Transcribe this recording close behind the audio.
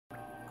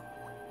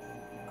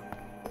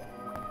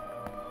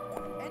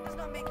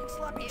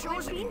It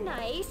would be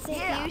nice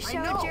if you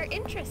showed your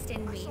interest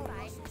in me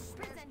by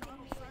presenting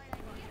me like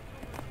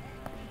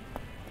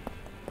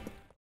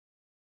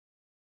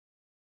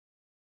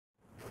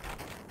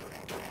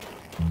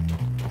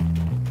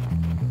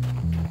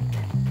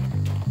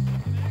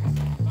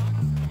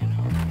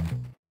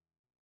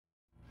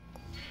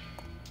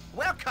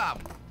Welcome!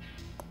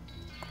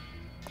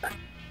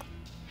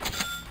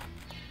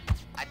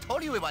 I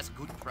told you it was a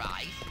good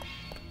prize.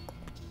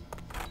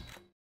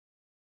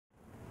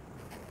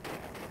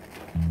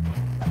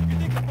 You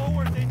think the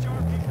forward's HR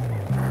people?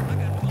 I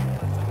got 12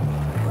 months of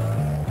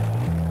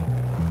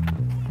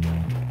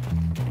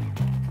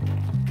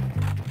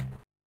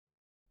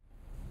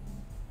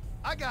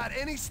I got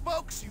any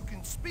spokes you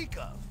can speak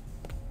of.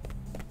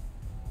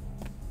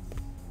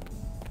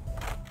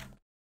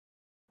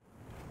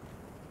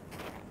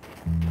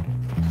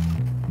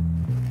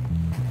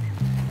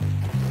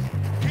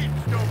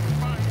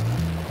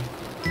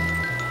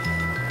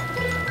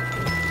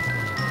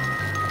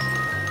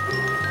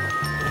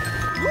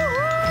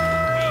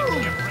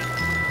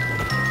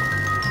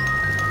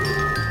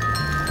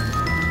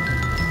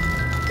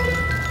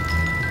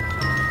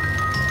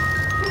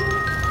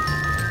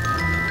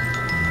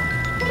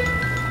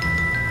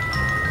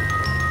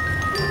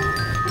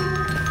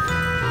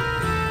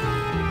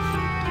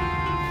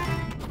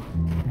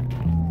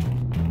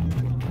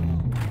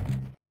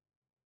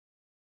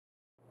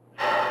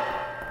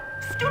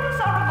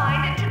 Students are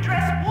reminded to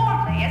dress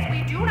warmly as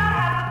we do not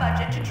have the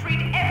budget to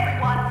treat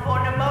everyone for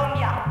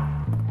pneumonia.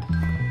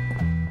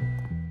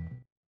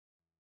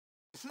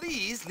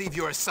 Please leave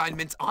your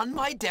assignments on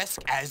my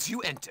desk as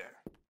you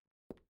enter.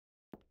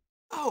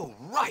 Oh,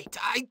 right.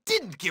 I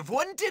didn't give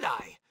one, did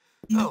I?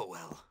 Oh,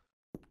 well.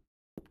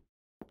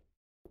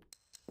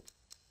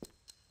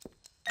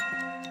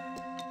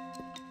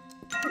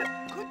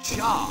 Good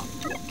job.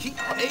 Keep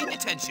paying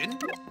attention.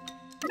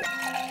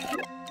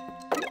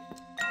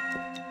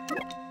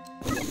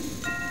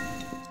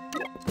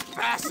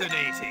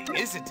 Fascinating,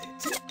 isn't it?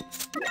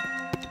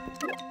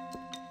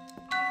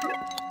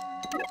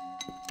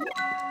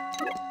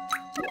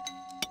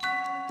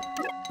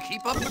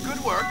 Keep up the good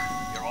work.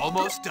 You're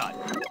almost done.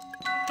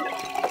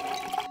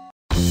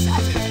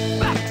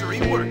 Satisfactory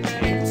work,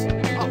 James.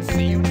 I'll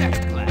see you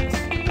next class.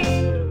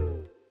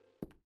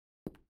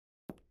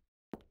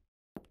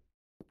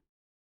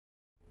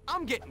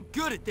 I'm getting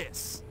good at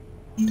this.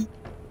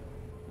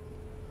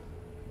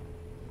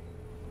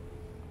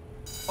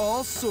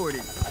 All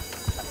sorted.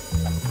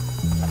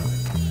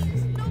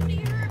 Nobody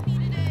heard me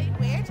today.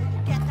 Where did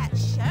you get that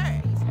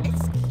shirt?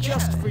 It's cute.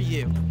 Just for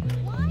you.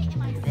 Why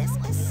am I? This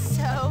is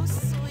so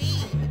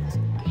sweet.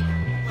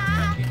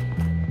 Huh?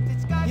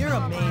 You're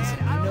amazing,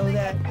 you know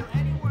that?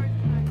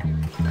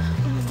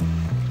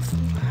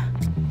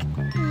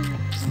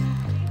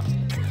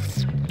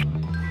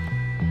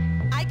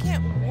 I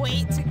can't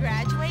wait to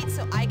graduate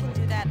so I can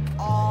do that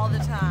all the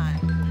time.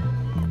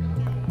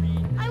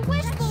 I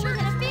wish school was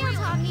in a field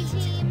hockey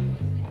team.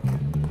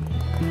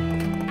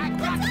 I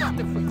got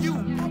something for you.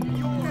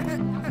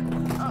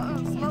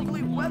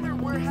 Lovely weather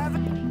we're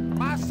having.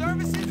 My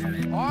services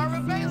are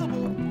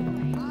available.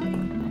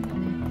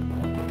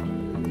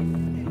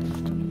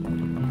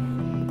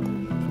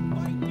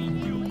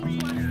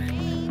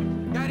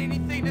 Got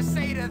anything to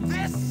say to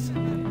this?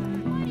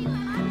 I'm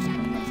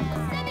checking this for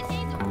 7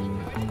 days a week.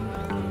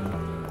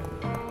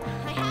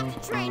 I have to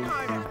train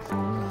harder.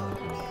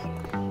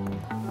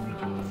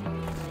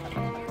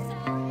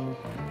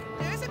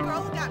 There's a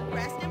girl who got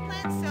breast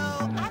implants, so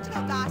I have to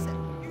go gossip.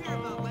 You hear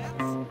about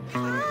Lance?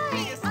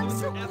 Hi, I'm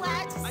so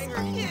glad to see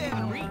you.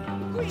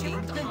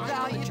 Greetings and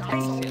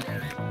salutations.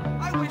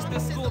 I wish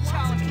this school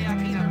challenged me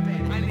academically.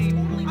 I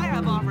mean, I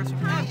have offers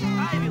from every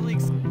Ivy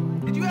League.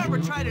 Did you ever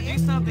try to do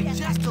something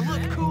just to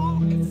look cool?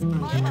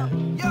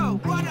 Yo,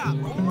 what up?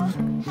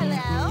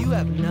 Hello? You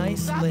have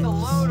nice lips. That's a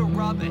load of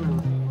rubbish.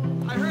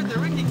 I heard that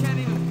Ricky can't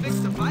even fix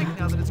the bike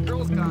now that his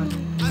girl's gone.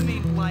 I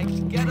mean,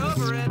 like, get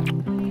over it.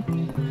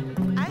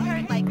 I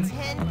heard like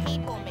 10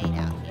 people made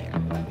out here.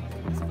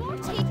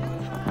 14.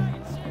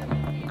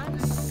 I'm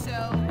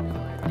so...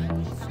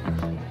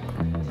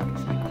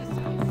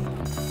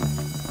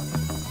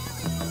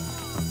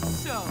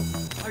 So,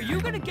 are you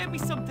gonna get me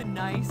something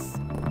nice?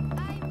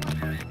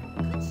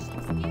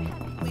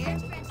 Where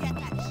did you get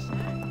that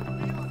shirt?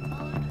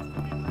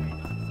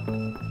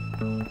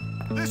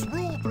 This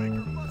rule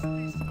breaker must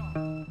be stopped.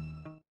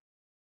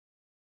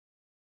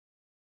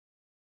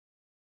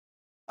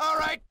 All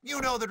right, you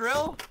know the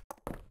drill.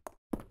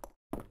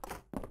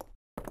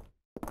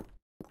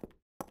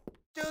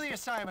 Do the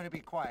assignment and be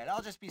quiet.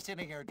 I'll just be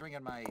sitting here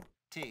drinking my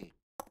tea.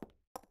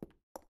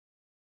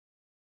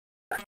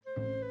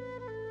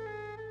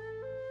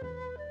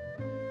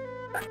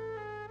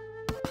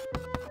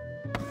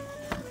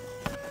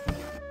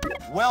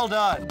 Well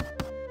done.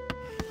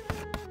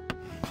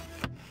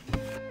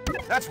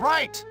 That's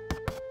right.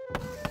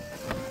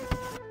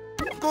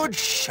 Good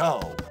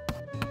show.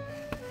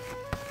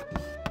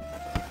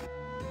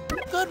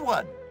 Good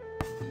one.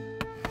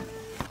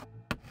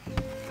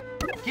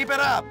 Keep it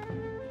up.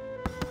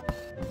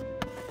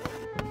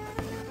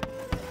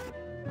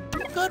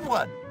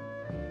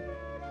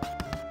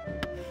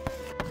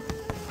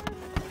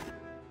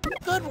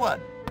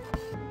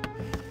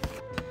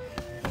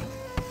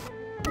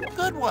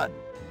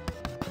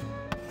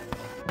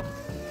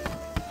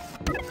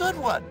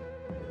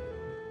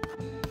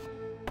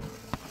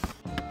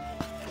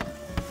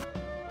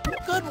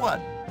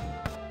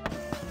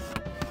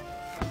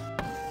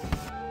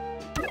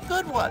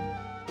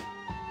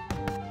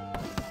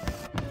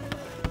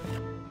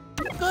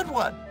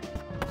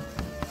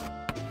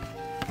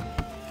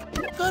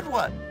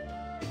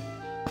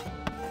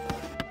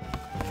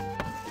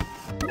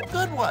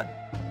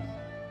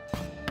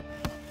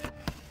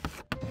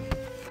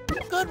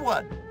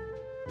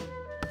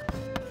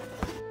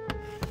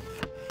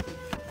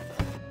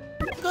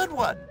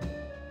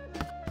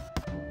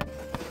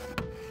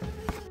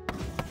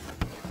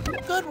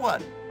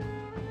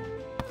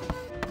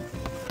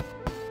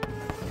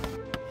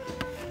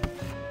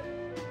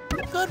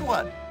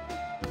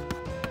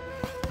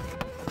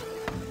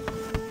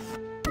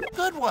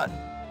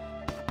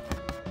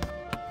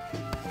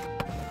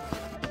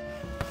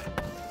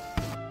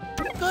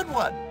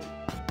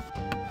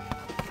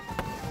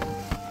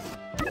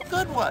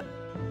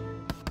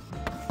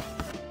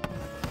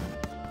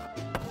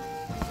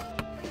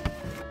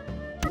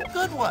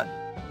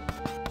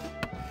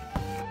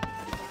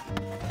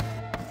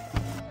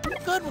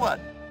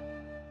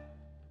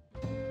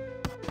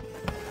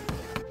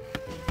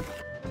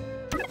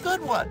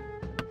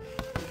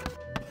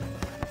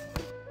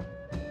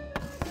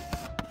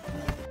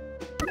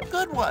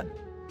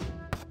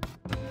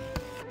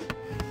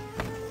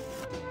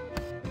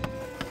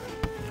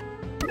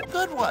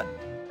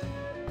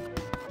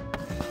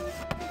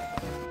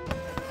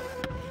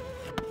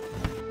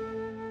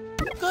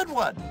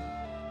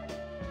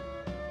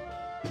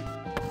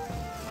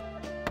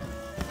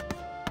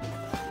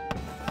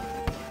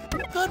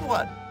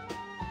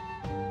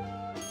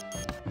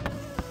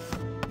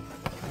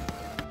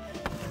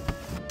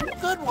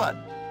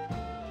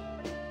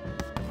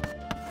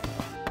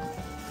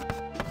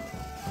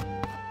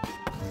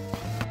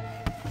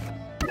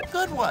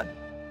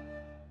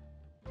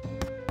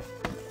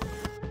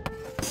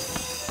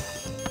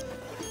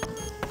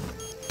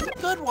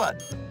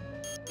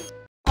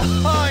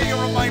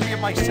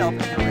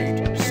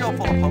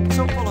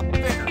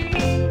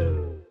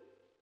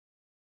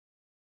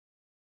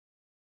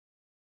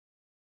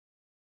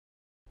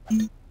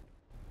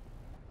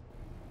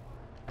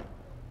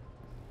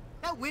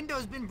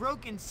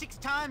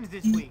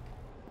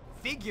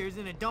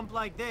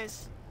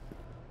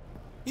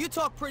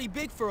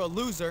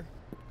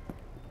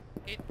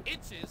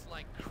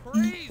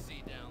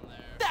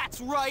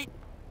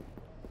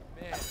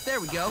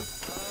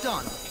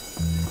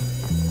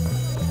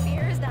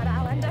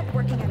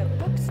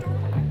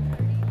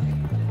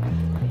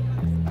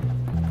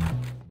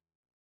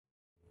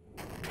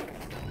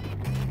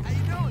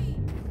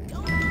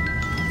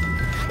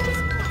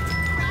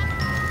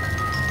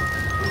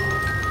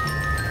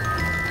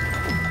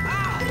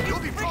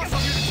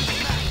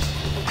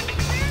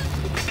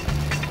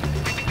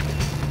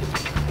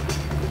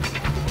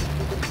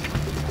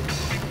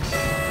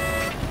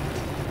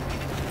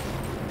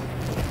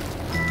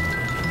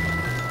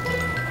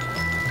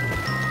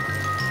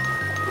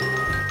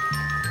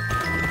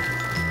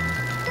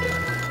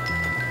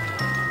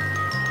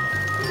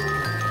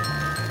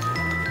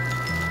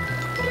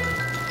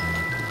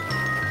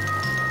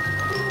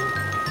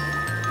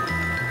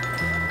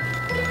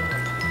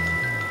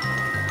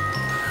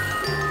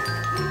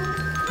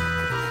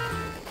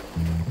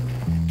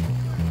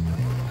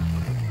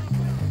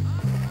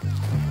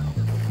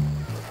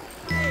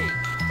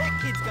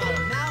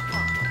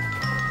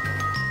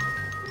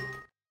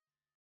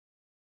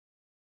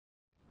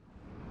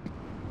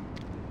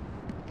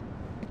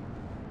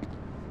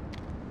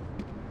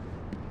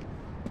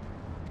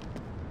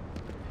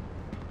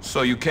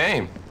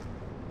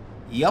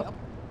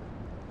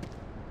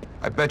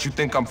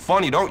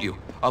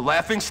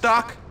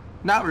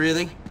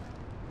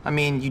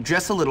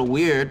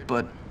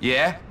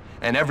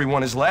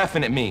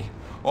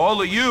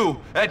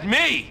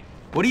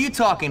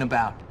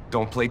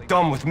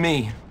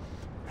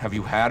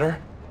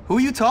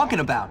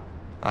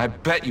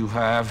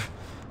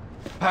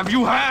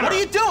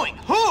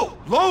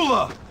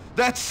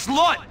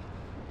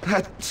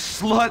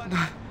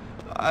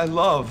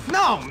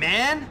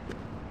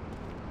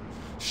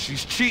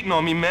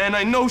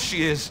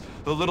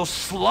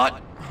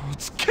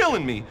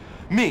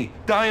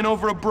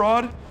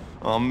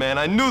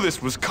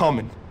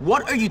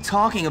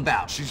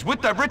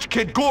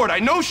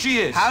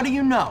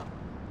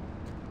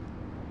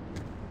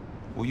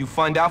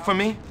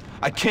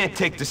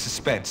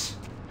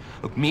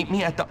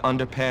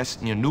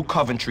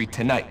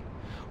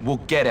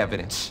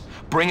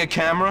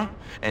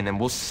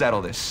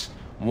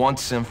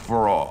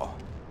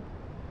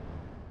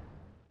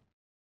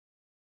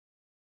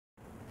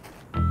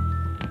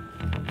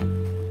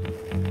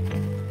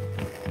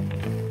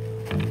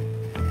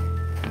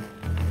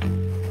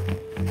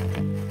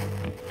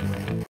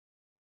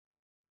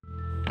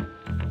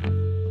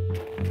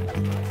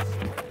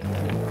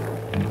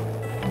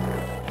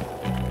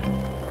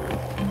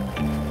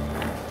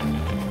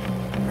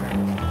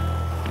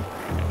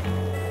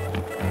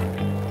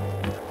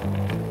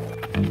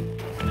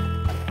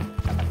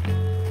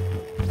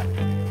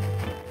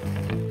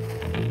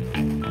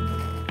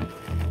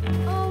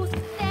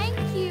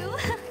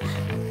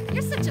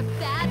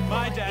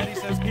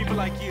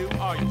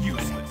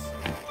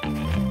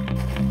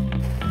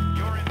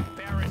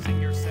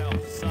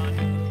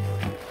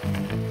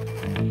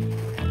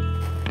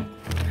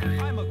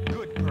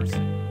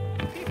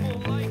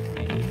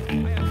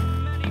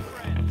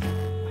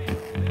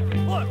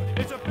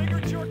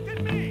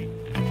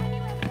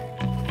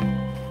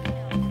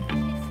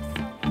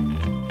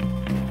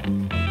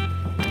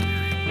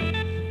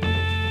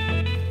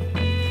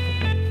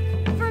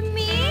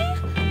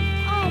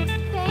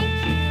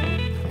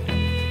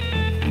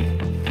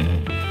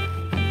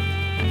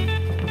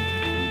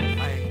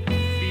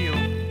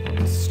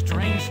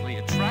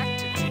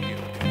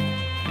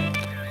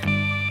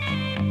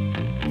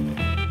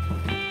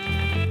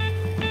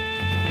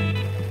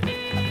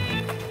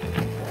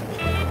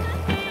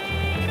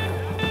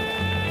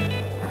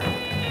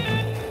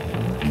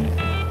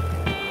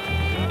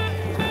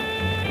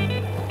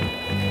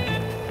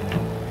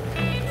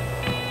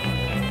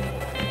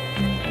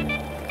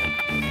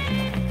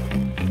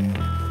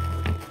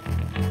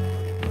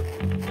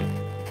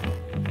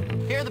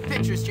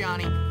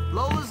 Johnny.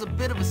 Lola's a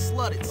bit of a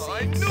slut, it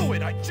seems. I knew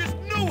it! I just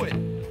knew it!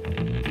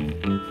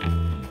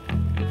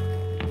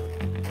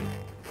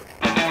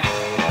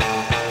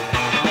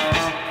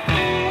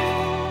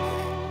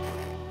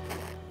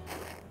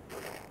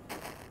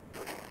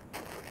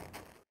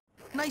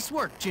 Nice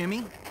work,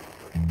 Jimmy.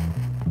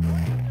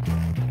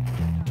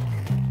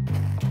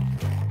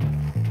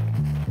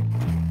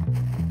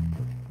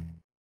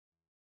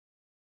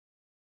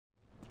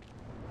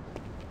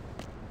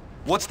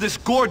 What's this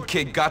Gord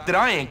kid got that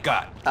I ain't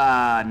got?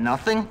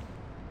 Nothing?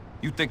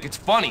 You think it's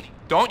funny,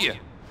 don't you?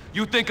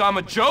 You think I'm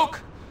a joke?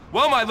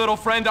 Well, my little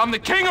friend, I'm the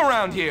king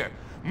around here.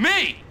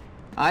 Me!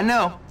 I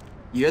know.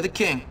 You're the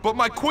king. But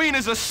my queen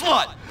is a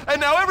slut,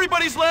 and now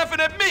everybody's laughing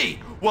at me!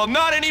 Well,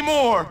 not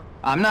anymore!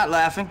 I'm not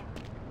laughing.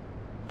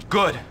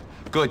 Good.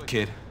 Good,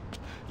 kid.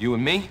 You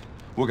and me,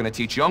 we're gonna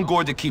teach young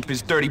Gord to keep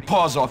his dirty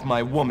paws off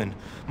my woman.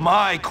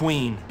 My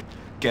queen.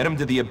 Get him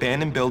to the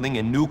abandoned building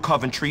in New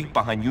Coventry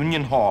behind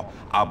Union Hall.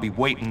 I'll be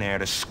waiting there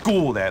to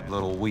school that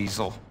little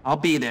weasel. I'll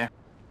be there.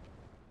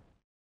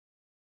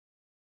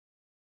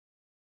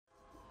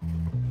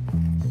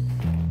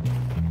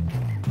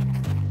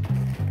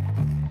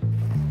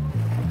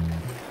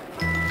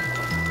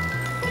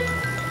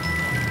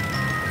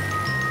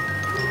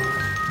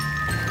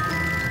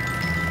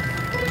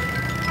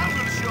 I'm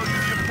gonna show you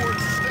the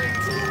importance of staying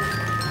in school.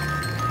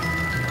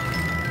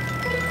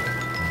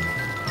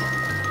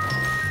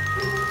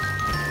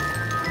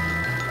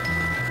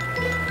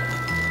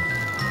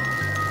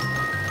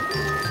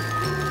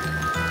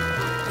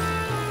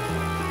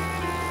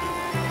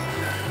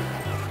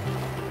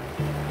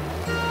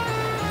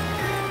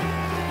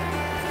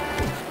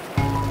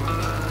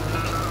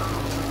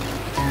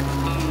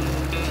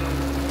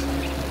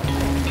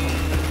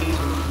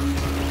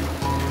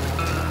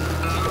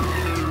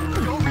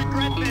 Don't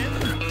regret this.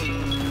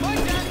 Bye,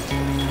 Dad.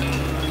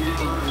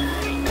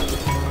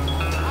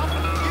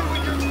 You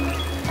and your...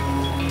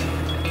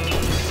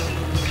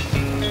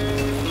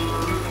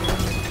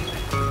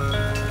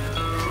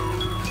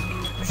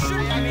 You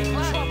shouldn't be making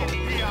trouble.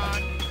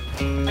 Leon.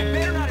 I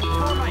better not have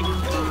torn my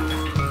clothes.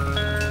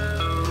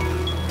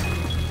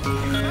 You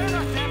better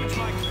not damage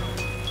my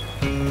clothes.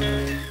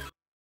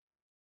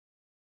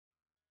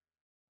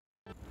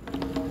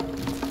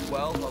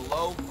 Well,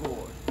 hello,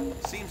 Gord.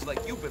 Seems like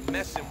you've been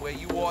messing where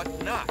you ought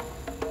not.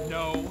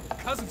 No,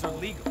 cousins are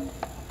legal.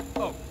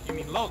 Oh, you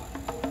mean Lola?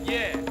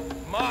 Yeah,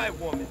 my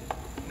woman.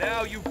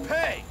 Now you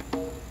pay.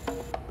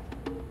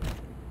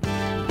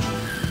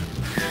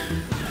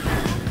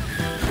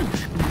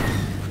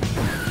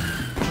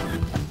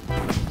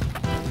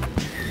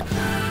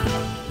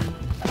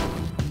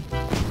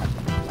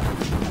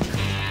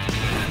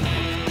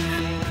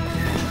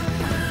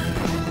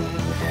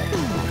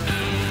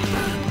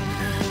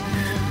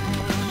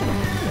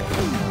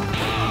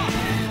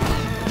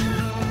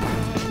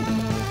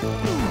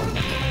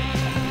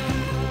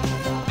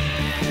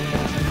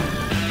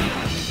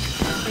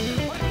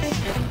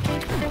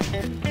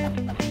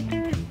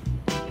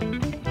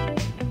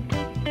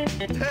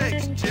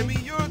 Thanks, Jimmy.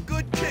 You're a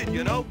good kid,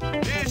 you know?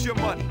 Here's your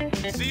money.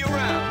 See you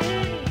around.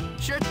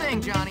 Sure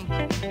thing, Johnny.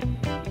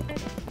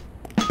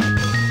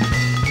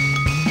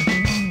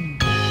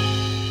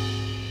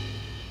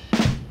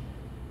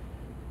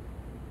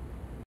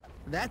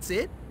 That's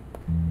it?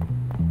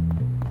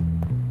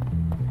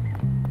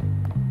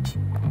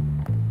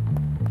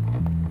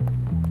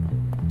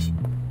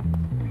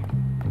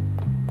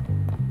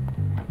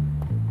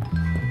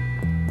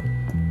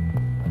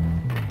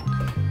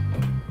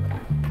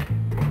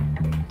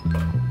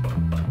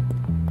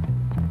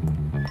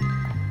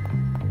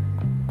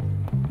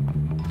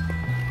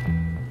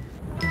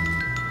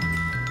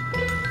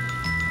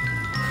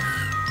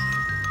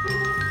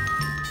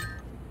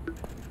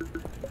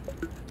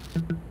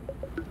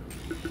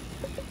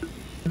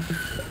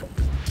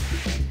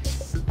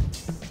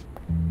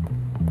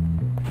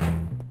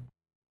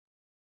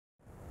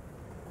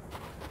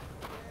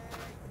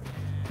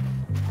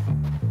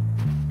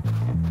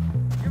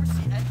 You ever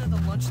see Edna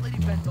the lunch lady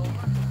bent over?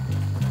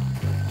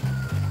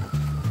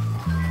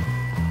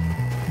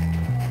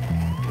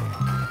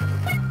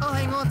 I'll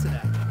hang on to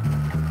that.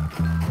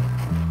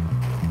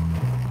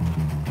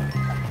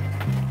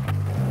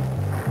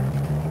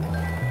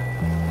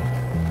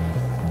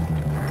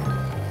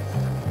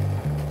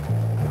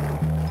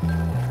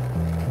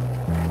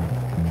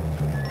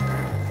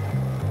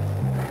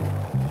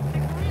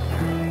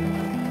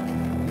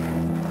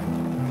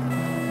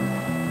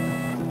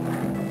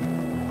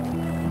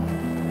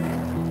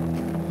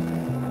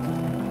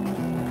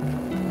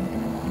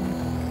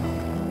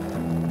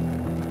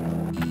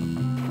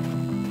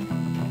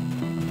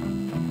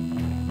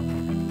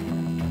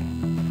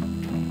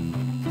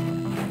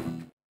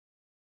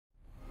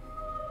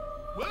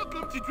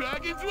 Welcome to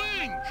Dragon's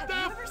Wing,